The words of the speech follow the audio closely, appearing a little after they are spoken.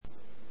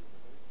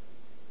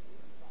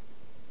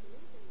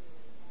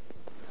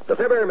The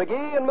Fibber,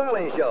 McGee, and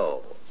Molly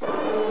Show.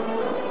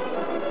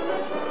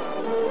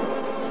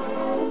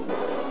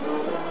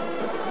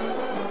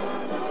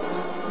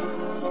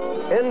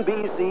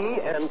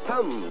 NBC and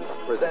Tums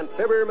present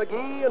Fibber,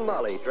 McGee, and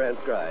Molly,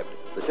 transcribed.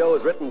 The show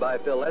is written by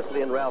Phil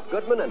Leslie and Ralph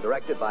Goodman and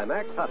directed by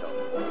Max Hutto.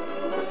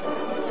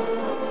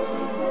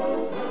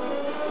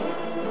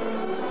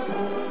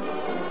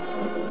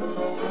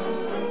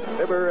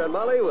 Fibber and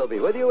Molly will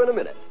be with you in a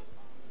minute.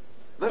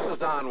 This is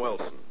Don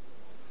Wilson.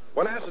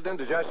 When acid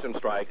indigestion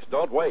strikes,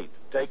 don't wait.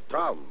 Take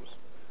Tums.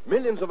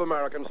 Millions of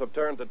Americans have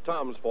turned to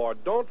Tums for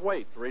don't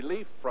wait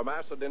relief from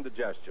acid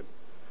indigestion.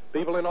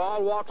 People in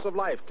all walks of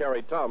life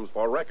carry Tums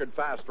for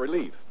record-fast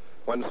relief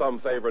when some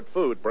favorite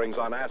food brings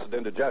on acid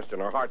indigestion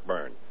or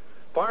heartburn.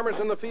 Farmers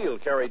in the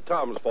field carry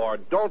Tums for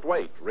don't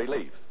wait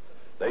relief.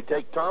 They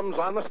take Tums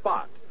on the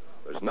spot.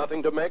 There's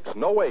nothing to mix,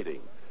 no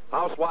waiting.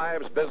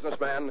 Housewives,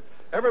 businessmen,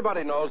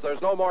 everybody knows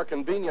there's no more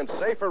convenient,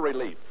 safer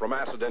relief from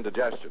acid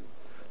indigestion.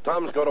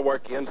 Tums go to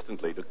work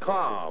instantly to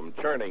calm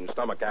churning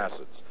stomach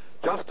acids.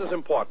 Just as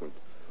important,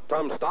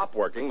 Tums stop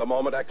working the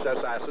moment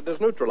excess acid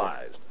is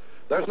neutralized.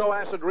 There's no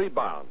acid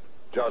rebound,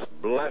 just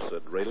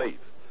blessed relief.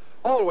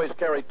 Always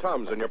carry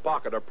Tums in your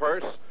pocket or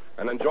purse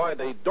and enjoy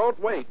the don't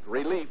wait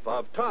relief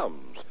of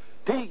Tums.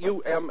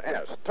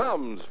 T-U-M-S,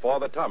 Tums for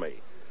the tummy.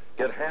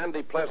 Get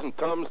handy, pleasant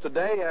Tums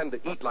today and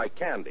eat like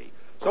candy.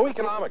 So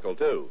economical,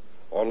 too.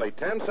 Only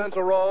 10 cents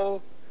a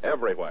roll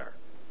everywhere.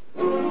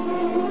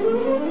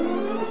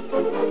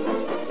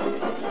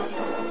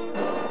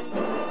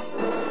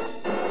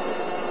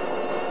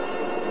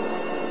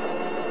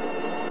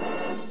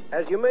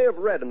 As you may have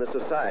read in the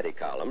society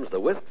columns, the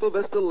Wistful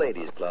Vista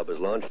Ladies Club has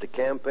launched a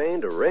campaign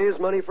to raise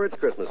money for its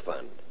Christmas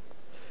fund.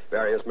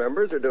 Various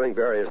members are doing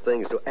various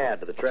things to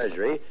add to the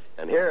treasury,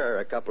 and here are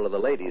a couple of the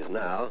ladies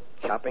now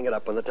chopping it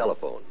up on the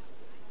telephone.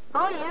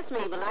 Oh, yes,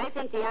 Mabel. I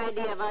think the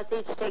idea of us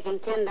each taking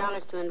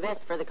 $10 to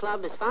invest for the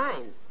club is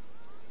fine.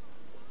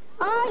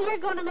 Oh, you're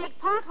going to make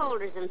pot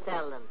holders and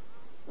sell them.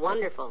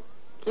 Wonderful.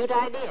 Cute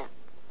idea.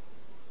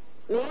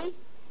 Me?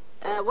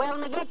 Well,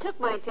 McGee took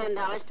my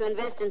 $10 to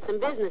invest in some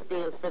business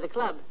deals for the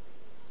club.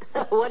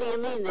 What do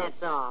you mean,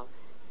 that's all?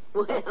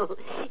 Well,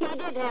 he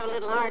did have a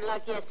little hard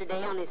luck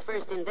yesterday on his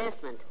first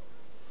investment.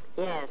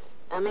 Yes,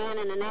 a man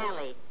in an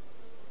alley.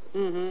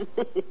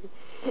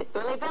 Mm-hmm.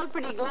 Well, he felt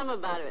pretty glum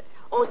about it.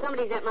 Oh,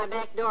 somebody's at my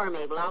back door,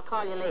 Mabel. I'll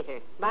call you later.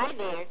 Bye,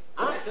 dear.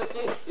 Hi,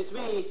 Tootsie. It's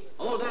me.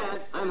 Old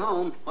Dad. I'm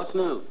home. What's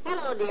new?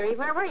 Hello, dearie.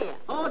 Where were you?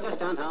 Oh, just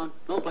downtown.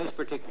 No place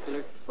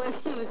particular. Well,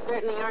 you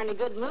certainly are in a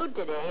good mood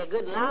today. A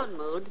good loud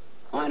mood.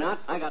 Why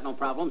not? I got no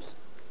problems.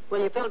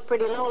 Well, you felt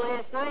pretty low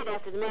last night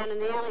after the man in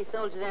the alley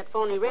sold you that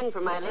phony ring for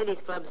my ladies'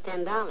 club's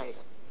 $10.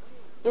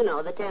 You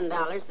know, the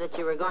 $10 that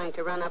you were going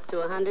to run up to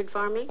 100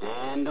 for me.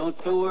 And don't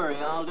you worry.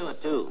 I'll do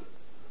it, too.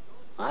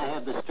 I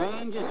have the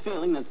strangest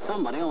feeling that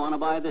somebody will want to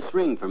buy this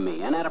ring from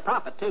me, and at a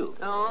profit, too.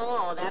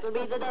 Oh, that'll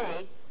be the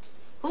day.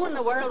 Who in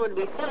the world would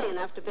be silly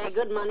enough to pay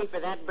good money for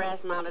that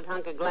brass-mounted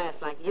hunk of glass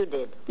like you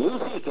did? You'll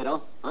see,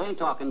 kiddo. I ain't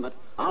talking, but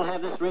I'll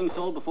have this ring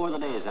sold before the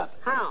day is up.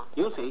 How?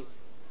 You'll see.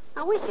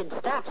 Now, we should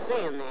stop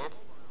saying that.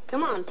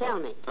 Come on, tell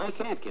me. I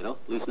can't, kiddo.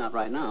 At least not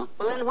right now.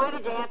 Well, then why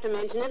did you have to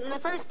mention it in the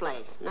first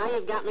place? Now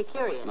you've got me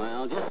curious.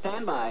 Well, just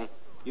stand by.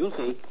 You'll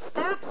see.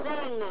 Stop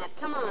saying that.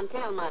 Come on,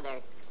 tell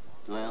Mother.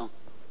 Well,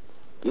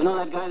 you know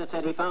that guy that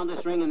said he found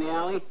this ring in the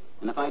alley?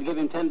 And if I'd give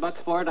him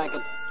 $10 for it, I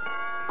could...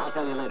 I'll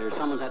tell you later.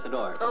 Someone's at the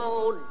door.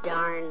 Oh,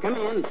 darn. Come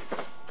in.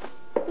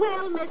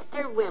 Well,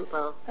 Mr.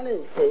 Wimple.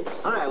 Hello, folks.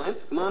 All right,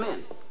 Wimp. Come on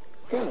in.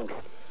 Thanks.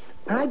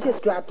 I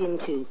just dropped in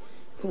to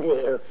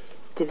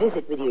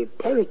visit with your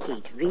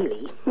parakeet,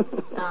 really.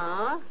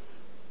 Aw?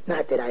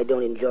 Not that I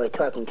don't enjoy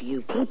talking to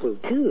you people,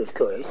 too, of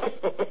course.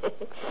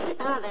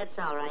 Oh, that's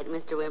all right,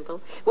 Mr. Wimple.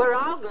 We're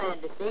all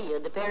glad to see you,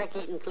 the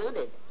parakeet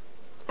included.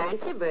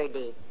 Aren't you,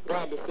 Birdie?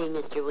 Glad to see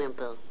Mr.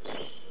 Wimple.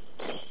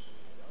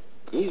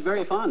 He's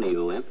very fond of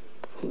you, Wimp.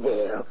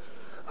 Well,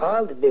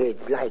 all the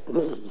birds like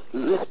me.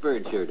 This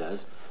bird sure does.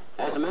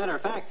 As a matter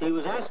of fact, he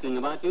was asking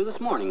about you this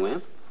morning,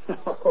 Wimp.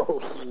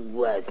 Oh, he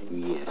wasn't.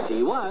 Yes,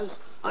 he was.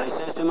 I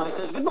says to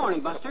him, good morning,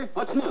 Buster.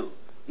 What's new?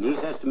 And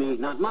he says to me,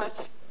 not much.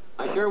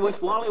 I sure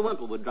wish Wally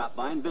Wimple would drop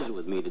by and visit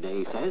with me today,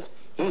 he says.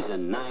 He's a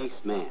nice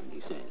man,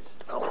 he says.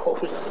 Oh,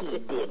 he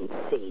didn't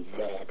say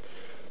that.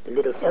 The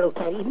little fellow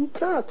can't even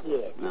talk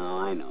yet. No,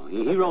 I know.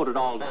 He wrote it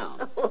all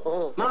down.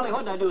 Oh. Molly,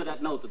 what did I do with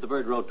that note that the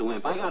bird wrote to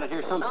Wimp? I got it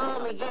here someplace. Oh,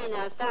 McGee,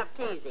 now stop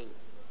teasing.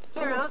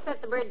 Here, I'll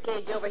set the bird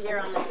cage over here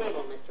on the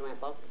table, Mr.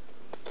 Wimple.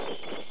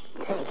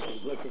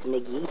 Thank you, Mrs.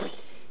 McGee.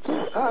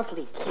 He's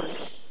awfully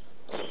cute.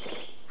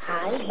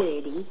 Hi,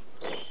 Birdie.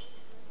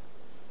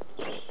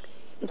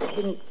 It's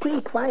been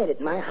pretty quiet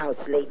at my house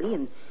lately,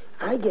 and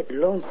I get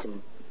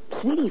lonesome.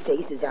 Sweetie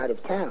Face is out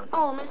of town.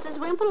 Oh, Mrs.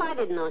 Wimple, I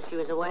didn't know she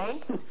was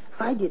away.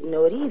 I didn't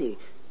know it either,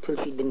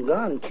 till she'd been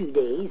gone 2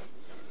 days.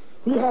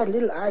 We had a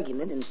little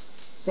argument, and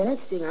the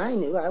next thing I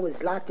knew, I was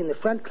locked in the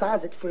front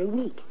closet for a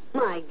week.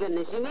 My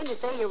goodness, you mean to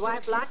say your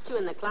wife locked you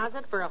in the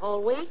closet for a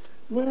whole week?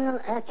 Well,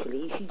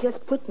 actually, she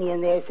just put me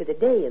in there for the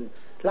day and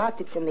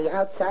locked it from the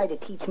outside to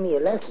teach me a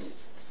lesson.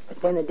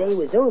 But when the day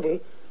was over,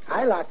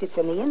 I locked it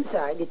from the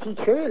inside to teach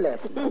her a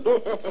lesson.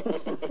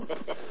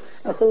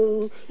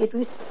 Oh, it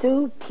was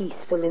so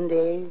peaceful in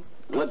there.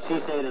 What'd she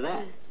say to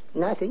that?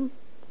 Nothing.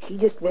 She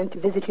just went to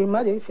visit her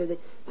mother for the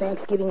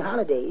Thanksgiving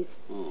holidays.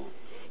 Oh.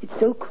 It's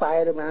so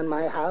quiet around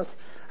my house.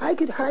 I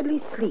could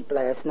hardly sleep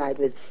last night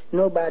with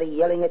nobody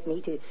yelling at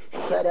me to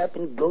shut up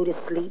and go to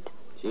sleep.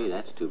 Gee,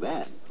 that's too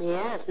bad.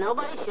 Yes,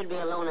 nobody should be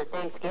alone at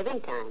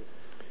Thanksgiving time.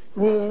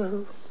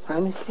 Well,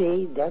 I'm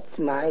afraid that's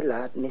my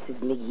lot, Mrs.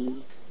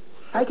 McGee.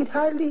 I could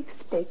hardly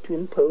expect to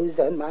impose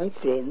on my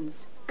friends.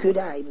 Could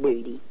I,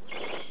 Bertie?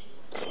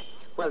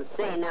 Well,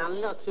 say, now,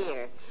 look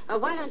here.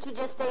 Why don't you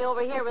just stay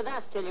over here with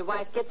us till your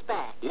wife gets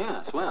back?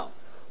 Yeah, swell.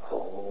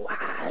 Oh,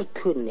 I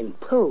couldn't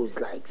impose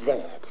like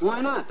that.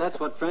 Why not? That's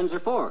what friends are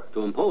for,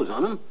 to impose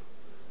on them.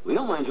 We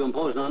don't mind you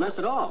imposing on us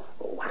at all.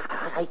 Oh,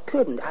 I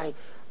couldn't.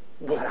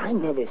 Well, I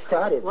never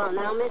thought of... Well,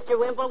 now, Mr.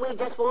 Wimple, we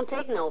just won't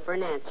take no for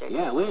an answer.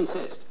 Yeah, we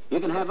insist. You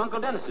can have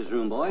Uncle Dennis's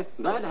room, boy.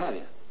 Glad to have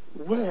you.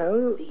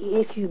 Well,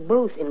 if you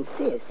both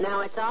insist...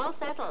 Now it's all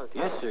settled.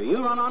 Yes, sir.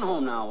 You run on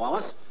home now,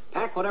 Wallace.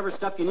 Pack whatever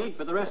stuff you need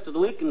for the rest of the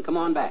week and come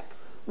on back.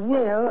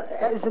 Well,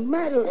 as a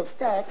matter of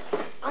fact,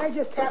 I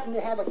just happen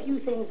to have a few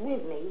things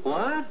with me.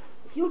 What?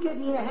 If you'll give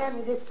me a hand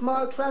with this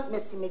small trunk,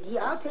 Mr. McGee,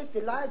 I'll take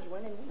the large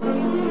one and...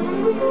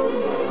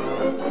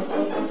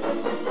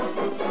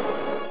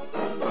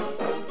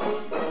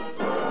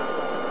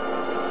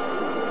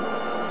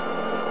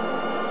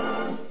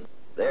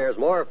 There's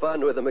more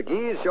fun with the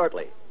McGees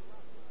shortly.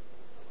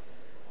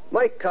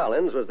 Mike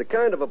Collins was the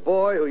kind of a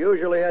boy who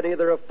usually had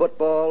either a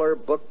football or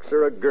books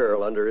or a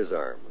girl under his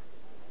arm.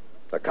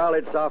 A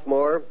college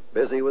sophomore,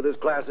 busy with his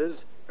classes,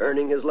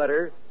 earning his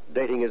letter,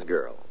 dating his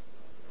girl.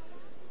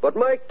 But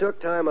Mike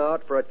took time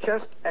out for a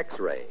chest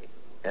x-ray,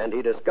 and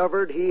he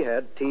discovered he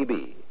had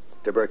TB,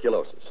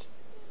 tuberculosis.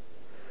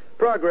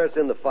 Progress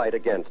in the fight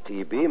against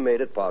TB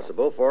made it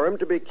possible for him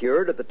to be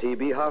cured at the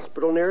TB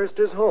hospital nearest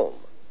his home.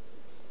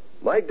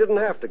 Mike didn't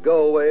have to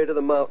go away to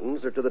the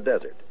mountains or to the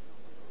desert.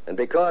 And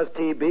because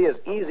TB is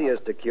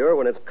easiest to cure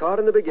when it's caught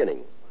in the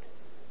beginning,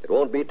 it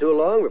won't be too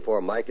long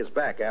before Mike is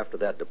back after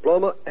that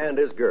diploma and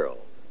his girl,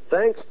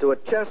 thanks to a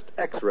chest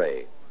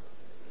x-ray.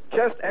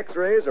 Chest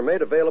x-rays are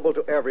made available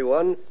to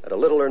everyone at a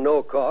little or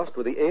no cost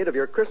with the aid of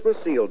your Christmas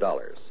Seal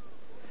dollars.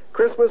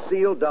 Christmas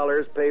Seal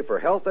dollars pay for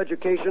health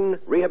education,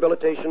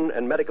 rehabilitation,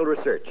 and medical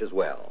research as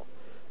well.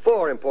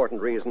 4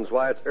 important reasons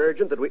why it's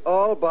urgent that we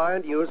all buy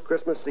and use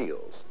Christmas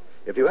Seals.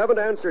 If you haven't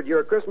answered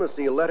your Christmas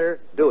Seal letter,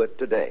 do it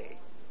today.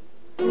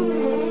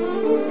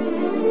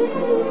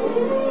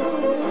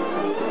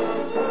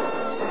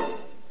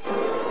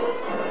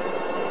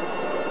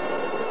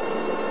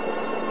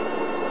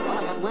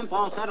 Wimp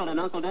all settled in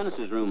Uncle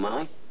Dennis's room,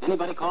 Molly.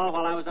 Anybody call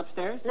while I was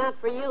upstairs? Not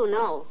for you,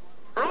 no.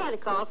 I had a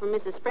call from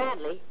Mrs.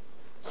 Spradley.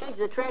 She's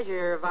the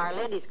treasurer of our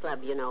ladies'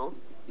 club, you know.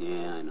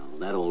 Yeah, I know.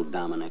 That old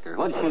Dominicker.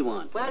 What did she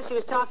want? Well, she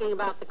was talking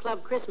about the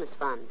club Christmas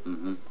fund.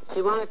 Mm-hmm.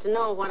 She wanted to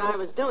know what I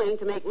was doing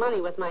to make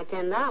money with my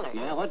 $10.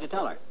 Yeah, what'd you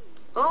tell her?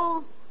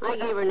 Oh, I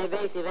gave her an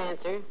evasive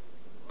answer.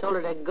 Told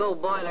her to go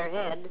boil her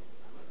head.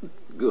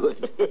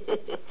 Good.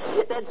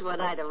 That's what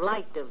I'd have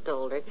liked to have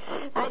told her.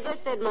 I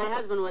just said my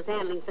husband was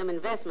handling some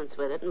investments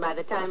with it, and by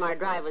the time our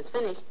drive was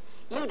finished,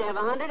 you'd have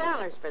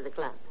 $100 for the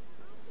club.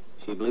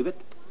 She believe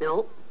it?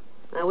 No.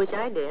 I wish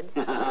I did.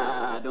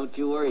 Don't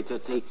you worry,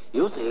 Tootsie.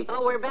 You'll see.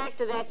 Oh, we're back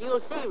to that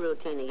you'll see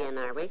routine again,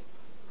 are we?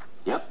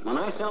 Yep. When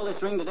I sell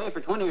this ring today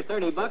for $20 or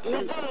 $30...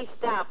 McGee,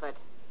 stop it.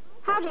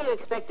 How do you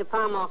expect to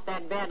palm off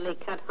that badly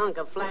cut hunk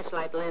of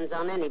flashlight lens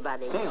on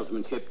anybody?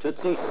 Salesmanship,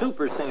 Tootsie.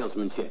 Super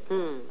salesmanship.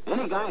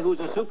 Any guy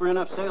who's a super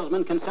enough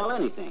salesman can sell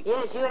anything.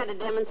 Yes, you had a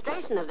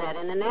demonstration of that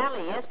in an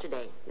alley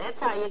yesterday. That's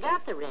how you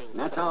got the ring.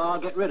 That's how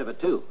I'll get rid of it,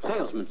 too.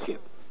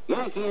 Salesmanship.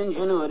 Yankee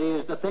ingenuity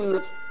is the thing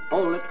that...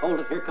 Hold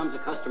it. Here comes a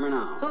customer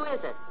now. Who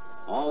is it?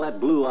 All that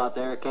blue out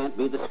there can't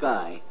be the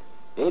sky.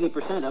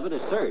 80% of it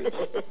is serge.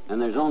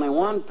 And there's only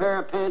one pair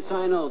of pants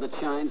I know that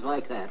shines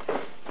like that.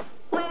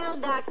 Well,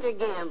 Dr.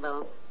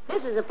 Gamble,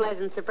 this is a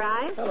pleasant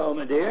surprise. Hello,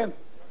 my dear.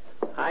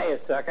 Hiya,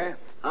 sucker.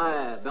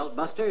 Hi, Belt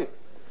Buster.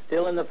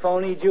 Still in the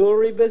phony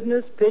jewelry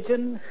business,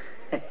 pigeon?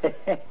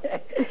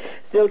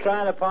 Still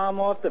trying to palm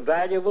off the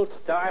valuable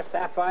star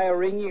sapphire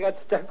ring you got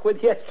stuck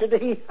with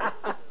yesterday?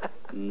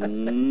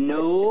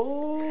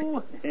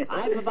 No.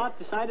 I've about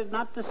decided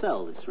not to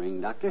sell this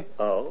ring, Doctor.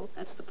 Oh?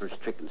 That's the first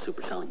trick in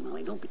super selling,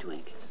 Molly. Don't be too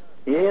anxious.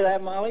 You hear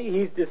that, Molly?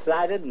 He's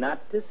decided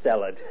not to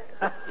sell it.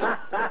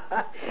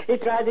 He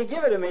tried to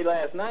give it to me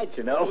last night,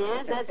 you know.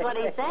 Yes, that's what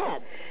he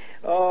said.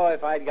 Oh,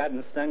 if I'd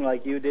gotten stung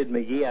like you did,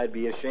 McGee, I'd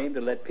be ashamed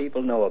to let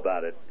people know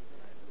about it.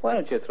 Why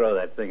don't you throw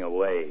that thing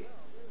away?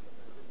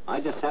 I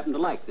just happen to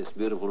like this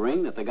beautiful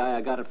ring that the guy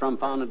I got it from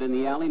found it in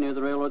the alley near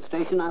the railroad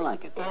station. I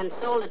like it. And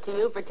sold it to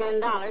you for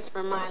 $10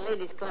 from my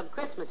ladies' club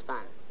Christmas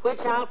fund, which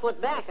I'll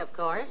put back, of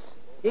course.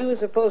 He was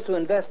supposed to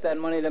invest that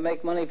money to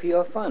make money for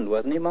your fund,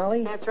 wasn't he,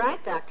 Molly? That's right,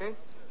 Doctor.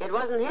 It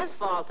wasn't his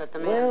fault that the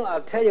man... Well,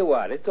 I'll tell you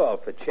what. It's all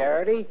for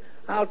charity.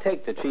 I'll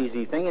take the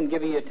cheesy thing and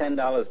give you your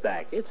 $10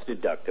 back. It's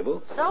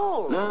deductible.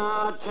 Sold.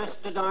 No, just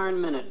a darn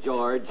minute,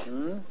 George.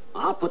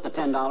 I'll put the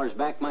 $10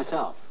 back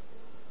myself.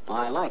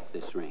 I like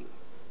this ring.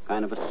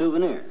 Kind of a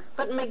souvenir.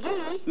 But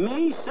McGee...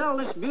 Me sell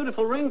this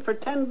beautiful ring for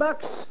 $10?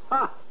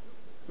 Ha!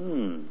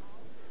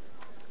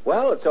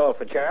 Well, it's all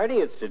for charity.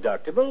 It's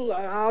deductible.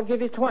 I'll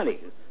give you 20.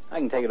 I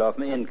can take it off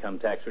my income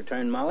tax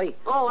return, Molly.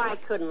 Oh, I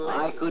couldn't let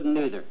I you. couldn't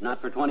either. Not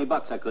for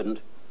 $20, I couldn't.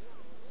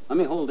 Let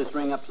me hold this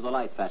ring up to the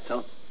light,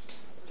 Fatso.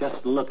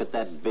 Just look at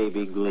that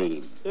baby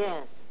gleam.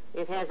 Yes.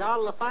 It has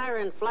all the fire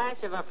and flash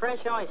of a fresh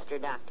oyster,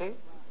 Doctor.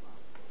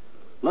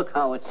 Look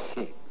how it's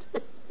shaped.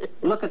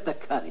 Look at the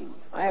cutting.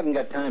 I haven't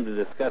got time to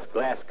discuss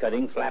glass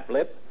cutting, flap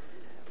lip.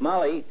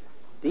 Molly,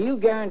 do you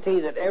guarantee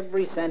that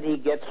every cent he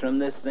gets from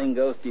this thing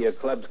goes to your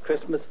club's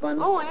Christmas fund?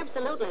 Oh,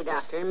 absolutely,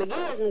 Doctor.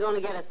 McGee isn't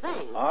going to get a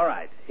thing. All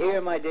right.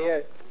 Here, my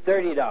dear,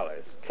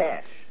 $30.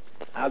 Cash.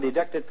 I'll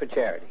deduct it for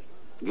charity.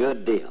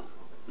 Good deal.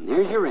 And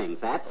here's your ring,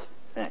 Fats.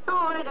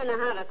 Oh, I don't know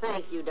how to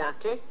thank you,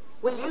 Doctor.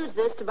 We'll use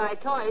this to buy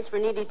toys for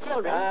needy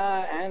children.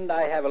 And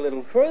I have a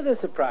little further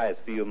surprise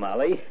for you,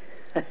 Molly.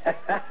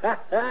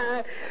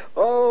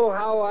 Oh,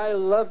 how I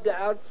love to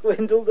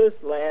outswindle this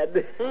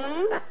lad.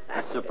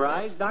 A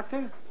surprise,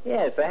 Doctor?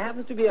 Yes, there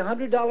happens to be a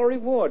 $100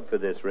 reward for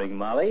this ring,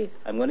 Molly.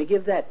 I'm going to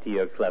give that to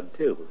your club,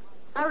 too.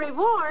 A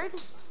reward?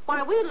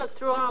 Why, we looked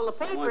through all the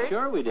papers. Well,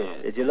 sure we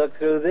did. Did you look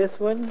through this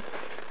one?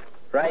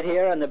 Right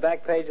here on the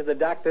back page of the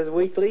Doctor's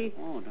Weekly.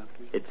 Oh,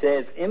 Doctor. It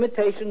says,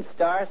 imitation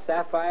star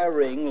sapphire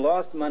ring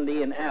lost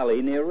Monday in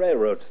alley near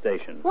railroad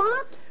station.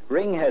 What?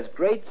 Ring has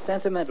great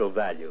sentimental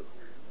value.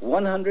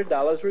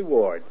 $100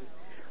 reward.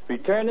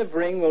 Return of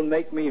ring will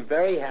make me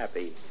very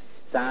happy.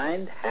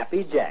 Signed,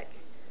 Happy Jack.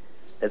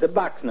 There's a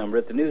box number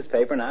at the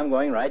newspaper, and I'm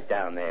going right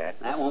down there.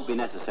 That won't be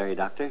necessary,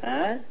 Doctor.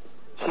 Huh?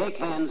 Shake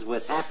hands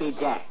with Happy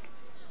Jack.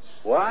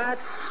 What?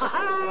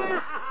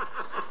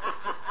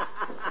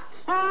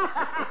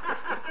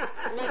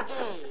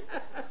 McGee,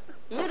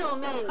 you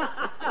don't mean...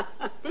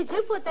 Did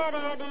you put that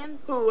ad in?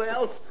 Who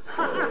else?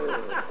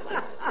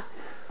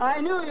 I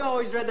knew you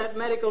always read that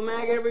medical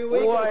mag every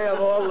week. Why,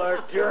 of all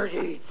our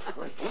dirty...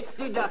 It's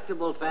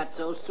deductible,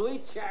 Fatso.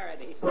 Sweet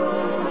charity.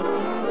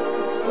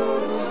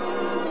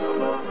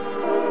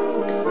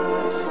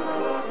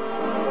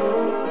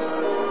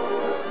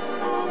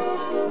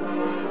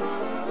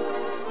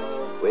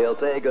 We'll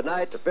say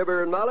goodnight to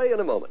Fibber and Molly in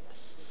a moment.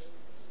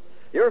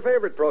 Your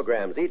favorite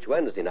programs each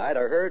Wednesday night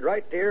are heard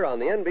right here on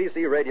the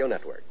NBC Radio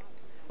Network.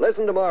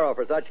 Listen tomorrow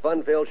for such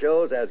fun-filled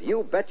shows as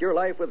You Bet Your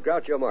Life with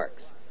Groucho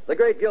Marx, The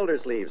Great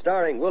Gildersleeve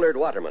starring Willard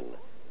Waterman,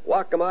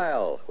 Walk a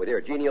Mile with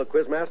your genial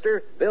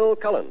quizmaster, Bill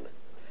Cullen,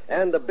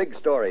 and The Big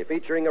Story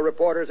featuring a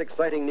reporter's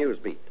exciting news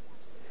beat.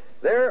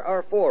 There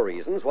are 4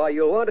 reasons why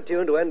you'll want to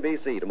tune to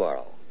NBC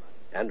tomorrow.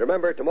 And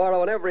remember, tomorrow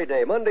and every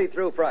day, Monday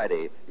through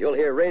Friday, you'll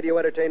hear radio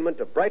entertainment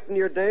to brighten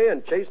your day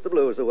and chase the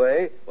blues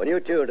away when you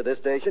tune to this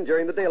station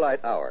during the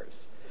daylight hours.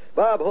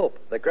 Bob Hope,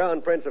 the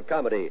Crown Prince of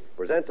Comedy,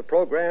 presents a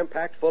program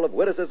packed full of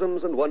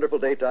witticisms and wonderful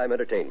daytime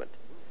entertainment.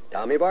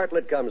 Tommy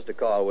Bartlett comes to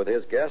call with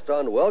his guest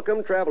on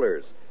Welcome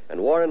Travelers,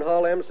 and Warren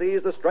Hull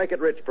MCs the Strike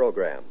It Rich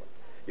program.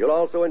 You'll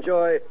also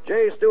enjoy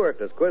Jay Stewart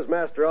as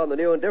quizmaster on the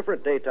new and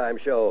different daytime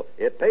show,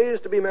 It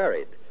Pays to Be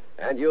Married.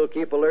 And you'll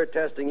keep alert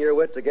testing your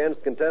wits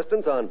against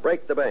contestants on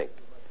Break the Bank.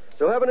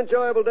 So have an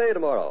enjoyable day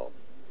tomorrow.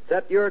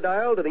 Set your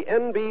dial to the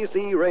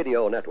NBC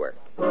Radio Network.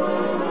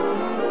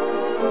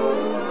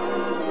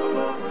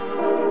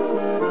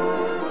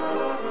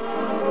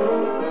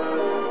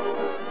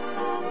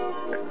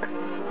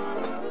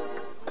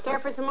 Care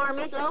for some more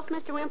meatloaf,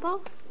 Mr.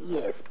 Wimple?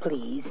 Yes,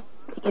 please.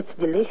 It's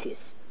delicious.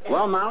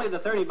 Well, Molly, the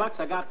 $30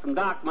 I got from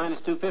Doc minus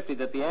 $2.50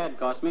 that the ad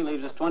cost me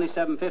leaves us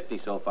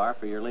 $27.50 so far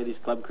for your Ladies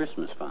Club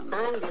Christmas Fund.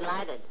 I'm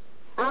delighted.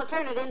 I'll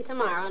turn it in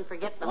tomorrow and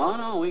forget the... Oh,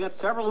 no, we got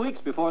several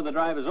weeks before the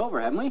drive is over,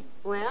 haven't we?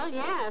 Well,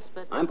 yes,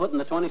 but... I'm putting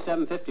the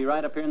 $27.50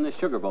 right up here in this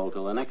sugar bowl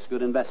till the next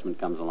good investment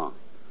comes along.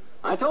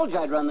 I told you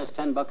I'd run this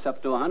 $10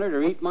 up to $100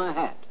 or eat my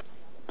hat.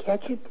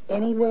 Catch it,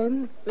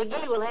 anyone?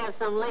 McGee will have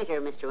some later,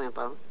 Mr.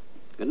 Wimple.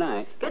 Good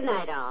night. Good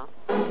night, all.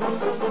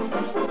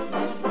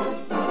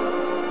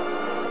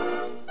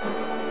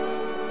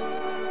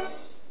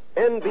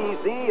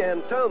 NBC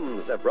and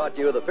Tums have brought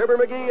you the Fibber,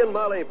 McGee, and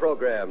Molly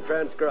program,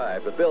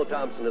 transcribed with Bill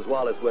Thompson as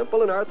Wallace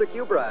Wimple and Arthur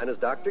Q. Bryan as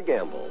Dr.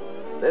 Gamble.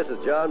 This is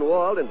John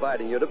Wald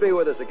inviting you to be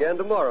with us again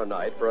tomorrow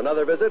night for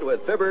another visit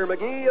with Fibber,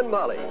 McGee, and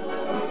Molly.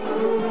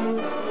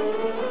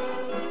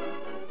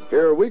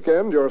 Hear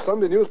Weekend, your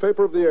Sunday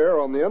newspaper of the air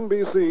on the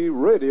NBC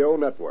Radio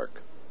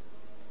Network.